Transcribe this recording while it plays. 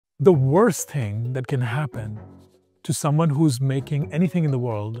The worst thing that can happen to someone who's making anything in the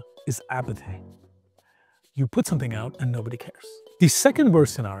world is apathy. You put something out and nobody cares. The second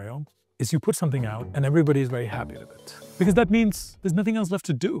worst scenario is you put something out and everybody is very happy with it, because that means there's nothing else left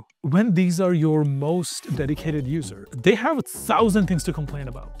to do. When these are your most dedicated user, they have 1,000 things to complain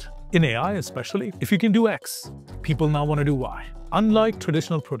about. In AI especially, if you can do X, people now want to do Y. Unlike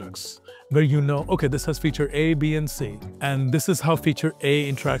traditional products, where you know, okay, this has feature A, B, and C, and this is how feature A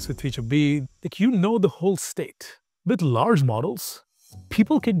interacts with feature B, like you know the whole state. With large models,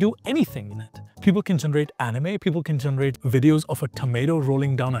 people can do anything in it. People can generate anime, people can generate videos of a tomato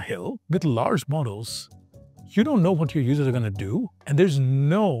rolling down a hill. With large models, you don't know what your users are going to do, and there's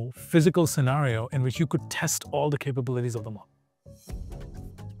no physical scenario in which you could test all the capabilities of the model.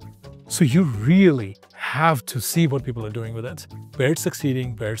 So you really have to see what people are doing with it, where it's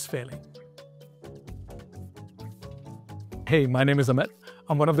succeeding, where it's failing. Hey, my name is Amit.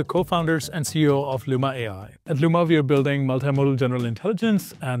 I'm one of the co-founders and CEO of Luma AI. At Luma, we are building multimodal general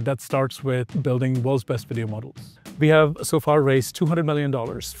intelligence, and that starts with building world's best video models. We have so far raised $200 million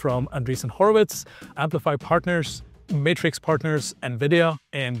from Andreessen Horowitz, Amplify Partners, Matrix Partners, NVIDIA,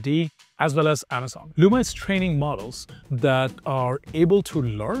 AMD, as well as Amazon. Luma is training models that are able to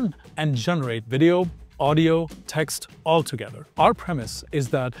learn and generate video, audio, text, all together. Our premise is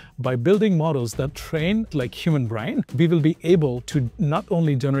that by building models that train like human brain, we will be able to not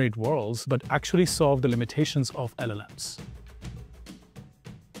only generate worlds, but actually solve the limitations of LLMs.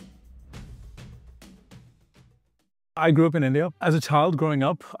 I grew up in India. As a child growing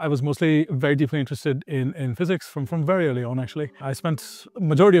up, I was mostly very deeply interested in physics from very early on, actually. I spent a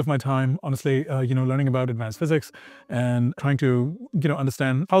majority of my time, honestly, learning about advanced physics and trying to,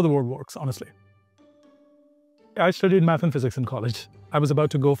 understand how the world works, honestly. I studied math and physics in college. I was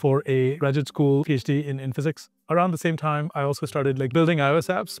about to go for a graduate school PhD in physics. Around the same time, I also started building iOS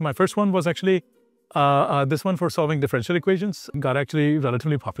apps. My first one was actually this one for solving differential equations. Got actually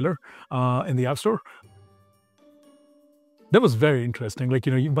relatively popular in the App Store. That was very interesting.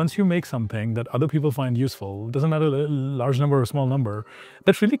 Once you make something that other people find useful, doesn't matter a large number or small number,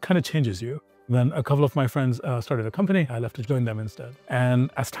 that really kind of changes you. Then a couple of my friends started a company. I left to join them instead.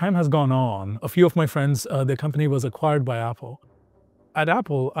 And as time has gone on, a few of my friends, their company was acquired by Apple. At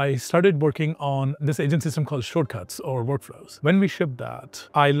Apple, I started working on this agent system called shortcuts or workflows. When we shipped that,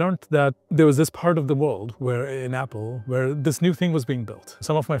 I learned that there was this part of the world in Apple where this new thing was being built.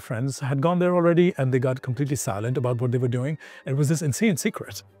 Some of my friends had gone there already and they got completely silent about what they were doing. It was this insane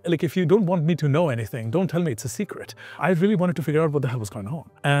secret. If you don't want me to know anything, don't tell me it's a secret. I really wanted to figure out what the hell was going on.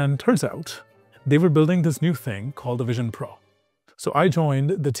 And turns out, they were building this new thing called the Vision Pro. So I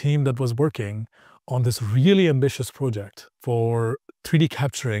joined the team that was working on this really ambitious project for 3D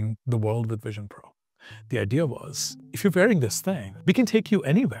capturing the world with Vision Pro. The idea was, if you're wearing this thing, we can take you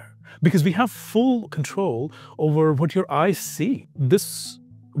anywhere because we have full control over what your eyes see. This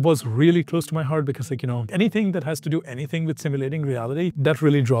was really close to my heart because anything that has to do anything with simulating reality, that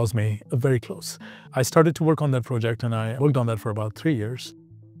really draws me very close. I started to work on that project and I worked on that for about 3 years.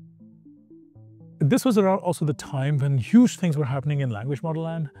 This was around also the time when huge things were happening in language model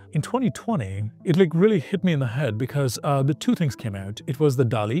land. In 2020, it really hit me in the head because the two things came out. It was the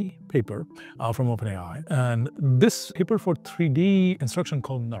DALL-E paper from OpenAI, and this paper for 3D instruction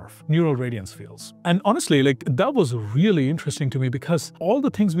called NERF, Neural Radiance Fields. And honestly, that was really interesting to me because all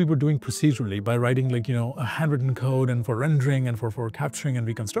the things we were doing procedurally by writing a handwritten code and for rendering and for capturing and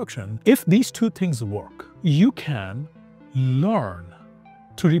reconstruction, if these two things work, you can learn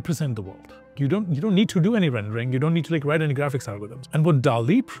to represent the world. You don't need to do any rendering. You don't need to write any graphics algorithms. And what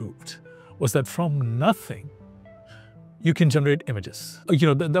DALL-E proved was that from nothing, you can generate images.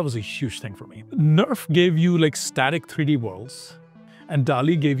 That was a huge thing for me. NERF gave you static 3D worlds, and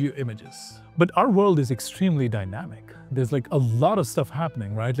DALL-E gave you images. But our world is extremely dynamic. There's a lot of stuff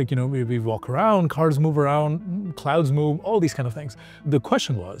happening, right? We walk around, cars move around, clouds move, all these kind of things. The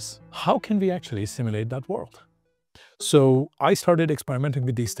question was, how can we actually simulate that world? So I started experimenting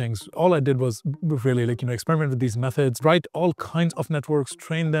with these things. All I did was really experiment with these methods, write all kinds of networks,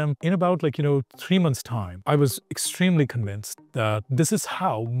 train them. In about 3 months' time, I was extremely convinced that this is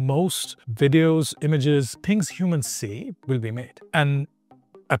how most videos, images, things humans see will be made. And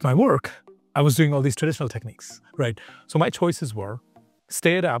at my work, I was doing all these traditional techniques, right? So my choices were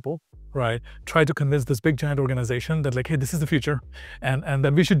stay at Apple, right? Try to convince this big giant organization that hey, this is the future and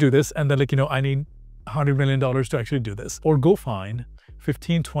that we should do this. And that I need $100 million to actually do this, or go find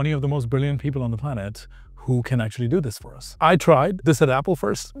 15, 20 of the most brilliant people on the planet who can actually do this for us. I tried this at Apple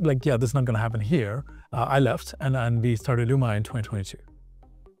first, yeah, this is not going to happen here. I left and we started Luma in 2022.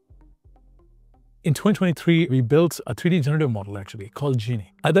 In 2023, we built a 3D generative model actually called Jain.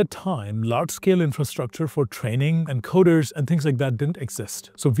 At that time, large-scale infrastructure for training and coders and things like that didn't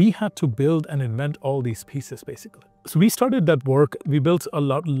exist. So we had to build and invent all these pieces basically. So we started that work. We built a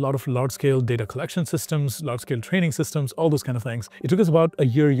lot of large-scale data collection systems, large-scale training systems, all those kind of things. It took us about a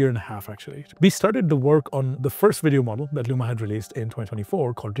year and a half actually. We started the work on the first video model that Luma had released in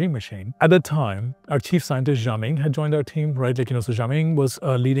 2024 called Dream Machine. At that time, our chief scientist Jain had joined our team, right? So Jain was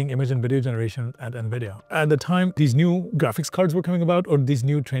leading image and video generation at NVIDIA. At the time, these new graphics cards were coming about, or these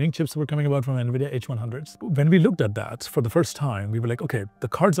new training chips were coming about from NVIDIA H100s. When we looked at that for the first time, we were like, okay, the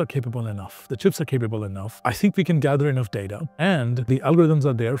cards are capable enough, the chips are capable enough. I think we can gather enough data, and the algorithms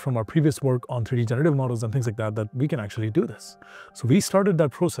are there from our previous work on 3D generative models and things like that, that we can actually do this. So we started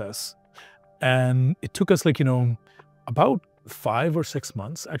that process, and it took us about 5 or 6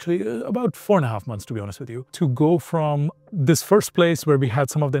 months, actually about 4.5 months to be honest with you, to go from this first place where we had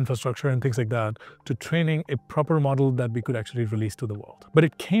some of the infrastructure and things like that to training a proper model that we could actually release to the world. But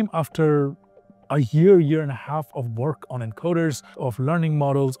it came after a year and a half of work on encoders, of learning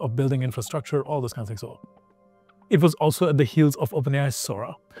models, of building infrastructure, all those kinds of things. So it was also at the heels of OpenAI's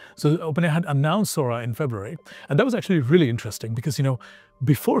Sora. So OpenAI had announced Sora in February, and that was actually really interesting because,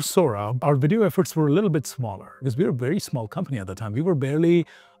 before Sora, our video efforts were a little bit smaller because we were a very small company at the time. We were barely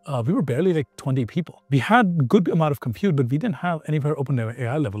like 20 people. We had good amount of compute, but we didn't have anywhere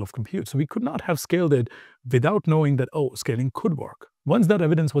OpenAI level of compute. So we could not have scaled it without knowing that, oh, scaling could work. Once that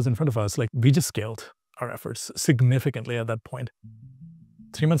evidence was in front of us, we just scaled our efforts significantly at that point.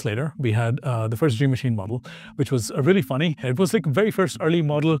 3 months later, we had the first Dream Machine model, which was really funny. It was like very first early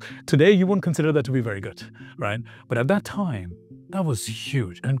model. Today, you wouldn't consider that to be very good, right? But at that time, that was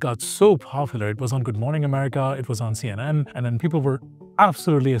huge and got so popular. It was on Good Morning America, it was on CNN, and then people were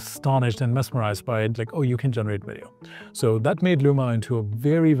absolutely astonished and mesmerized by it, like, oh, you can generate video. So that made Luma into a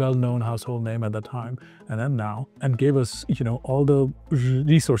very well-known household name at that time, and then now, and gave us, all the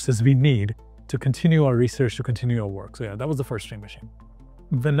resources we need to continue our research, to continue our work. So yeah, that was the first Dream Machine.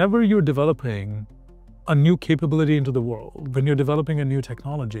 Whenever you're developing a new capability into the world, when you're developing a new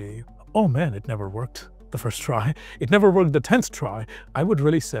technology, oh man, it never worked the first try. It never worked the 10th try. I would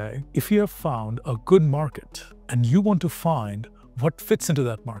really say, if you have found a good market and you want to find what fits into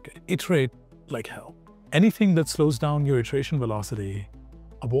that market, iterate like hell. Anything that slows down your iteration velocity,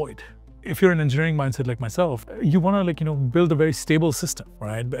 avoid. If you're an engineering mindset like myself, you want to build a very stable system,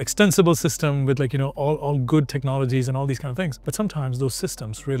 right? Extensible system with all good technologies and all these kind of things. But sometimes those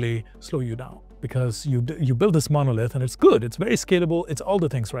systems really slow you down because you build this monolith and it's good, it's very scalable, it's all the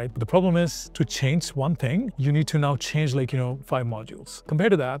things, right? But the problem is to change one thing, you need to now change 5 modules.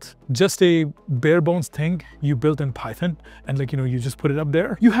 Compared to that, just a bare bones thing you built in Python and you just put it up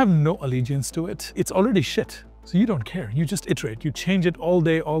there, you have no allegiance to it. It's already shit. So you don't care, you just iterate, you change it all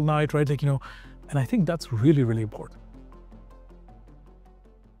day, all night, right? And I think that's really, really important.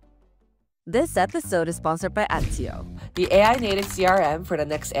 This episode is sponsored by Attio, the AI-native CRM for the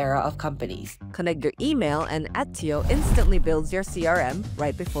next era of companies. Connect your email and Attio instantly builds your CRM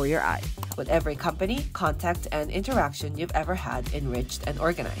right before your eyes, with every company, contact, and interaction you've ever had enriched and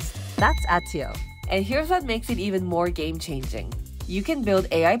organized. That's Attio. And here's what makes it even more game-changing. You can build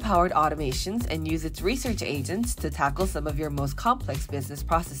AI-powered automations and use its research agents to tackle some of your most complex business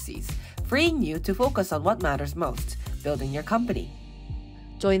processes, freeing you to focus on what matters most, building your company.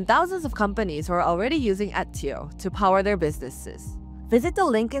 Join thousands of companies who are already using Attio to power their businesses. Visit the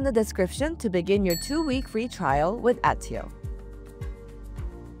link in the description to begin your 2-week free trial with Attio.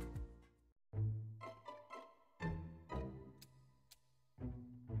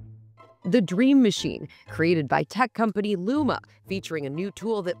 The Dream Machine, created by tech company Luma, featuring a new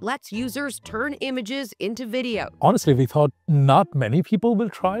tool that lets users turn images into video. Honestly, we thought not many people will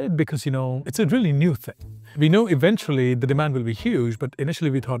try it because, it's a really new thing. We know eventually the demand will be huge, but initially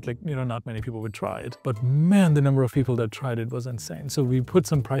we thought not many people would try it. But man, the number of people that tried it was insane. So we put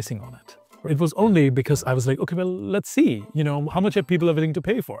some pricing on it. It was only because I was like, okay, well, let's see, how much are people willing to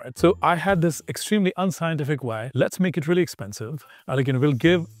pay for it? So I had this extremely unscientific way. Let's make it really expensive. We'll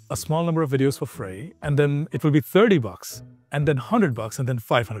give a small number of videos for free, and then it will be $30, and then $100, and then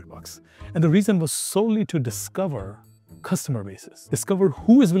 $500. And the reason was solely to discover customer bases, discover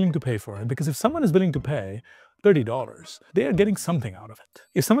who is willing to pay for it. Because if someone is willing to pay $30, they are getting something out of it.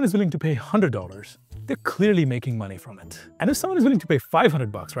 If someone is willing to pay $100, they're clearly making money from it. And if someone is willing to pay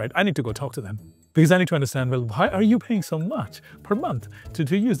 $500, right, I need to go talk to them. Because I need to understand, well, why are you paying so much per month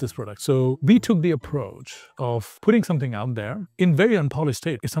to use this product? So we took the approach of putting something out there in very unpolished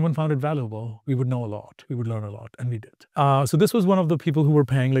state. If someone found it valuable, we would know a lot, we would learn a lot, and we did. So this was one of the people who were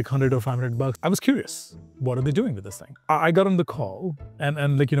paying like 100 or 500 bucks. I was curious, what are they doing with this thing? I got on the call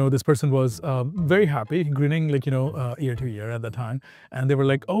and like, this person was very happy, grinning like, ear to ear at that time. And they were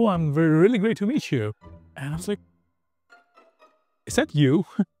like, oh, really great to meet you. And I was like, is that you?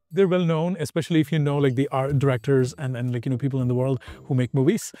 They're well known, especially if you know like the art directors and like, people in the world who make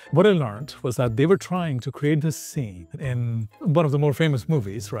movies. What I learned was that they were trying to create this scene in one of the more famous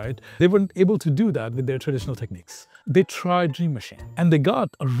movies, right? They weren't able to do that with their traditional techniques. They tried Dream Machine and they got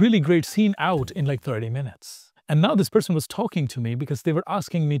a really great scene out in like 30 minutes. And now this person was talking to me because they were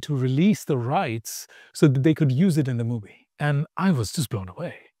asking me to release the rights so that they could use it in the movie. And I was just blown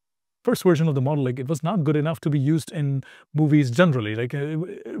away. First version of the model, like it was not good enough to be used in movies generally, like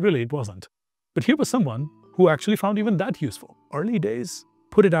really it wasn't. But here was someone who actually found even that useful. Early days,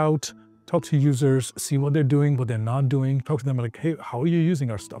 put it out, talk to users, see what they're doing, what they're not doing, talk to them like, hey, how are you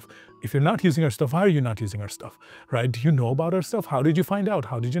using our stuff? If you're not using our stuff, why are you not using our stuff, right? Do you know about our stuff? How did you find out?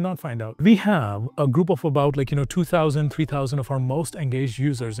 How did you not find out? We have a group of about like, 2,000, 3,000 of our most engaged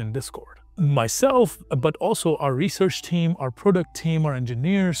users in Discord. Myself, but also our research team, our product team, our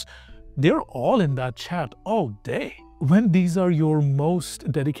engineers, they're all in that chat all day. When these are your most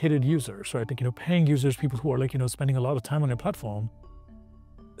dedicated users, right? Like, paying users, people who are like, spending a lot of time on your platform,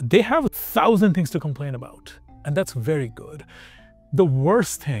 they have 1,000 things to complain about. And that's very good. The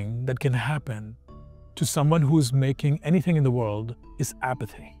worst thing that can happen to someone who's making anything in the world is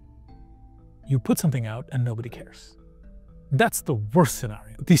apathy. You put something out and nobody cares. That's the worst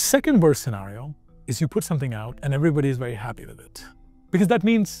scenario. The second worst scenario is you put something out and everybody is very happy with it. Because that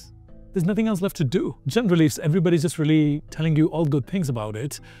means there's nothing else left to do. Generally, if everybody's just really telling you all good things about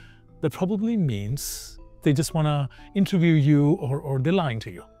it, that probably means they just want to interview you or they're lying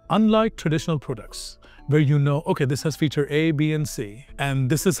to you. Unlike traditional products, where okay, this has feature A, B, and C, and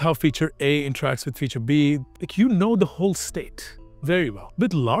this is how feature A interacts with feature B, like the whole state very well.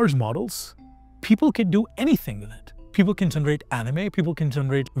 With large models, people can do anything with it. People can generate anime, people can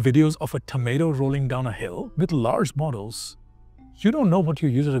generate videos of a tomato rolling down a hill. With large models, you don't know what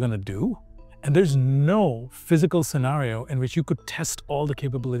your users are going to do, and there's no physical scenario in which you could test all the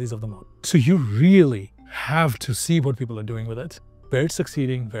capabilities of the model. So you really have to see what people are doing with it, where it's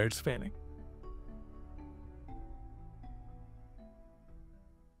succeeding, where it's failing.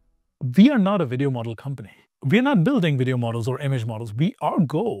 We are not a video model company. We are not building video models or image models. Our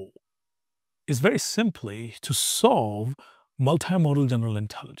goal is very simply to solve multimodal general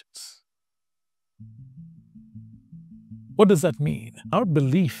intelligence. What does that mean? Our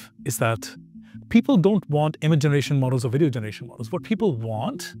belief is that people don't want image generation models or video generation models. What people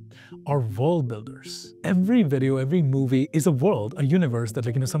want are world builders. Every video, every movie is a world, a universe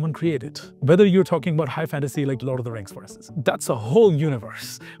that someone created. Whether you're talking about high fantasy like Lord of the Rings, for instance, that's a whole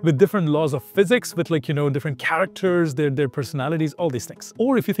universe with different laws of physics, with different characters, their personalities, all these things.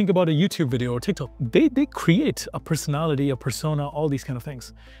 Or if you think about a YouTube video or TikTok, they create a personality, a persona, all these kind of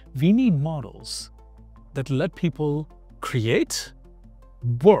things. We need models that let people create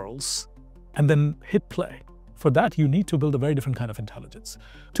worlds and then hit play. For that, you need to build a very different kind of intelligence.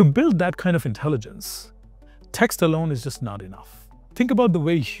 To build that kind of intelligence, text alone is just not enough. Think about the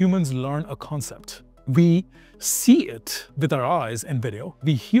way humans learn a concept. We see it with our eyes in video,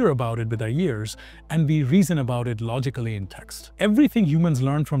 we hear about it with our ears, and we reason about it logically in text. Everything humans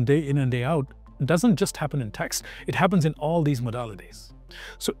learn from day in and day out doesn't just happen in text, it happens in all these modalities.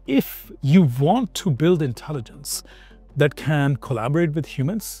 So if you want to build intelligence that can collaborate with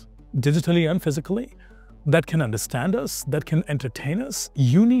humans, digitally and physically, that can understand us, that can entertain us,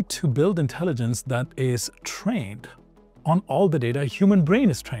 you need to build intelligence that is trained on all the data a human brain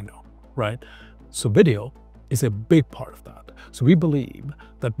is trained on, right? So video is a big part of that. So we believe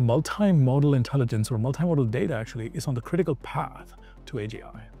that multimodal intelligence or multimodal data actually is on the critical path to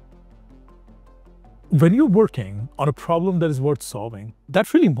AGI. When you're working on a problem that is worth solving,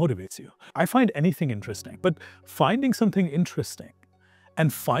 that really motivates you. I find anything interesting, but finding something interesting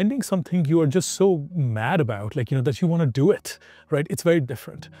and finding something you are just so mad about, that you want to do it, right? It's very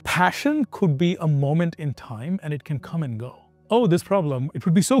different. Passion could be a moment in time and it can come and go. Oh, this problem, it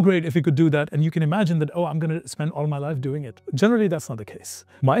would be so great if we could do that. And you can imagine that, oh, I'm going to spend all my life doing it. Generally, that's not the case.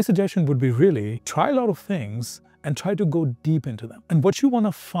 My suggestion would be really try a lot of things and try to go deep into them. And what you want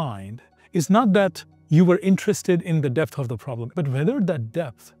to find is not that you were interested in the depth of the problem, but whether that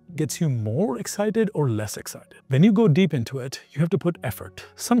depth gets you more excited or less excited. When you go deep into it, you have to put effort.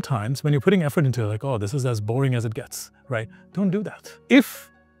 Sometimes when you're putting effort into it, oh, this is as boring as it gets, right? Don't do that. If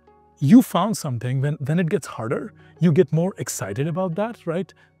you found something, when it gets harder, you get more excited about that,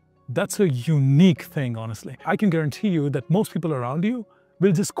 right? That's a unique thing, honestly. I can guarantee you that most people around you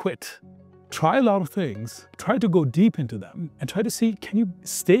will just quit. Try a lot of things, try to go deep into them, and try to see, can you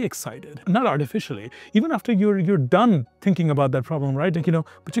stay excited? Not artificially, even after you're done thinking about that problem, right? Like,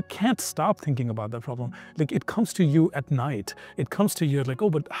 but you can't stop thinking about that problem. Like, it comes to you at night. It comes to you like,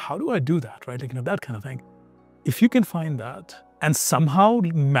 oh, but how do I do that, right? Like, that kind of thing. If you can find that, and somehow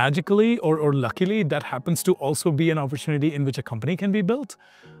magically or luckily that happens to also be an opportunity in which a company can be built,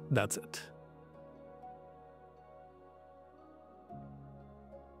 that's it.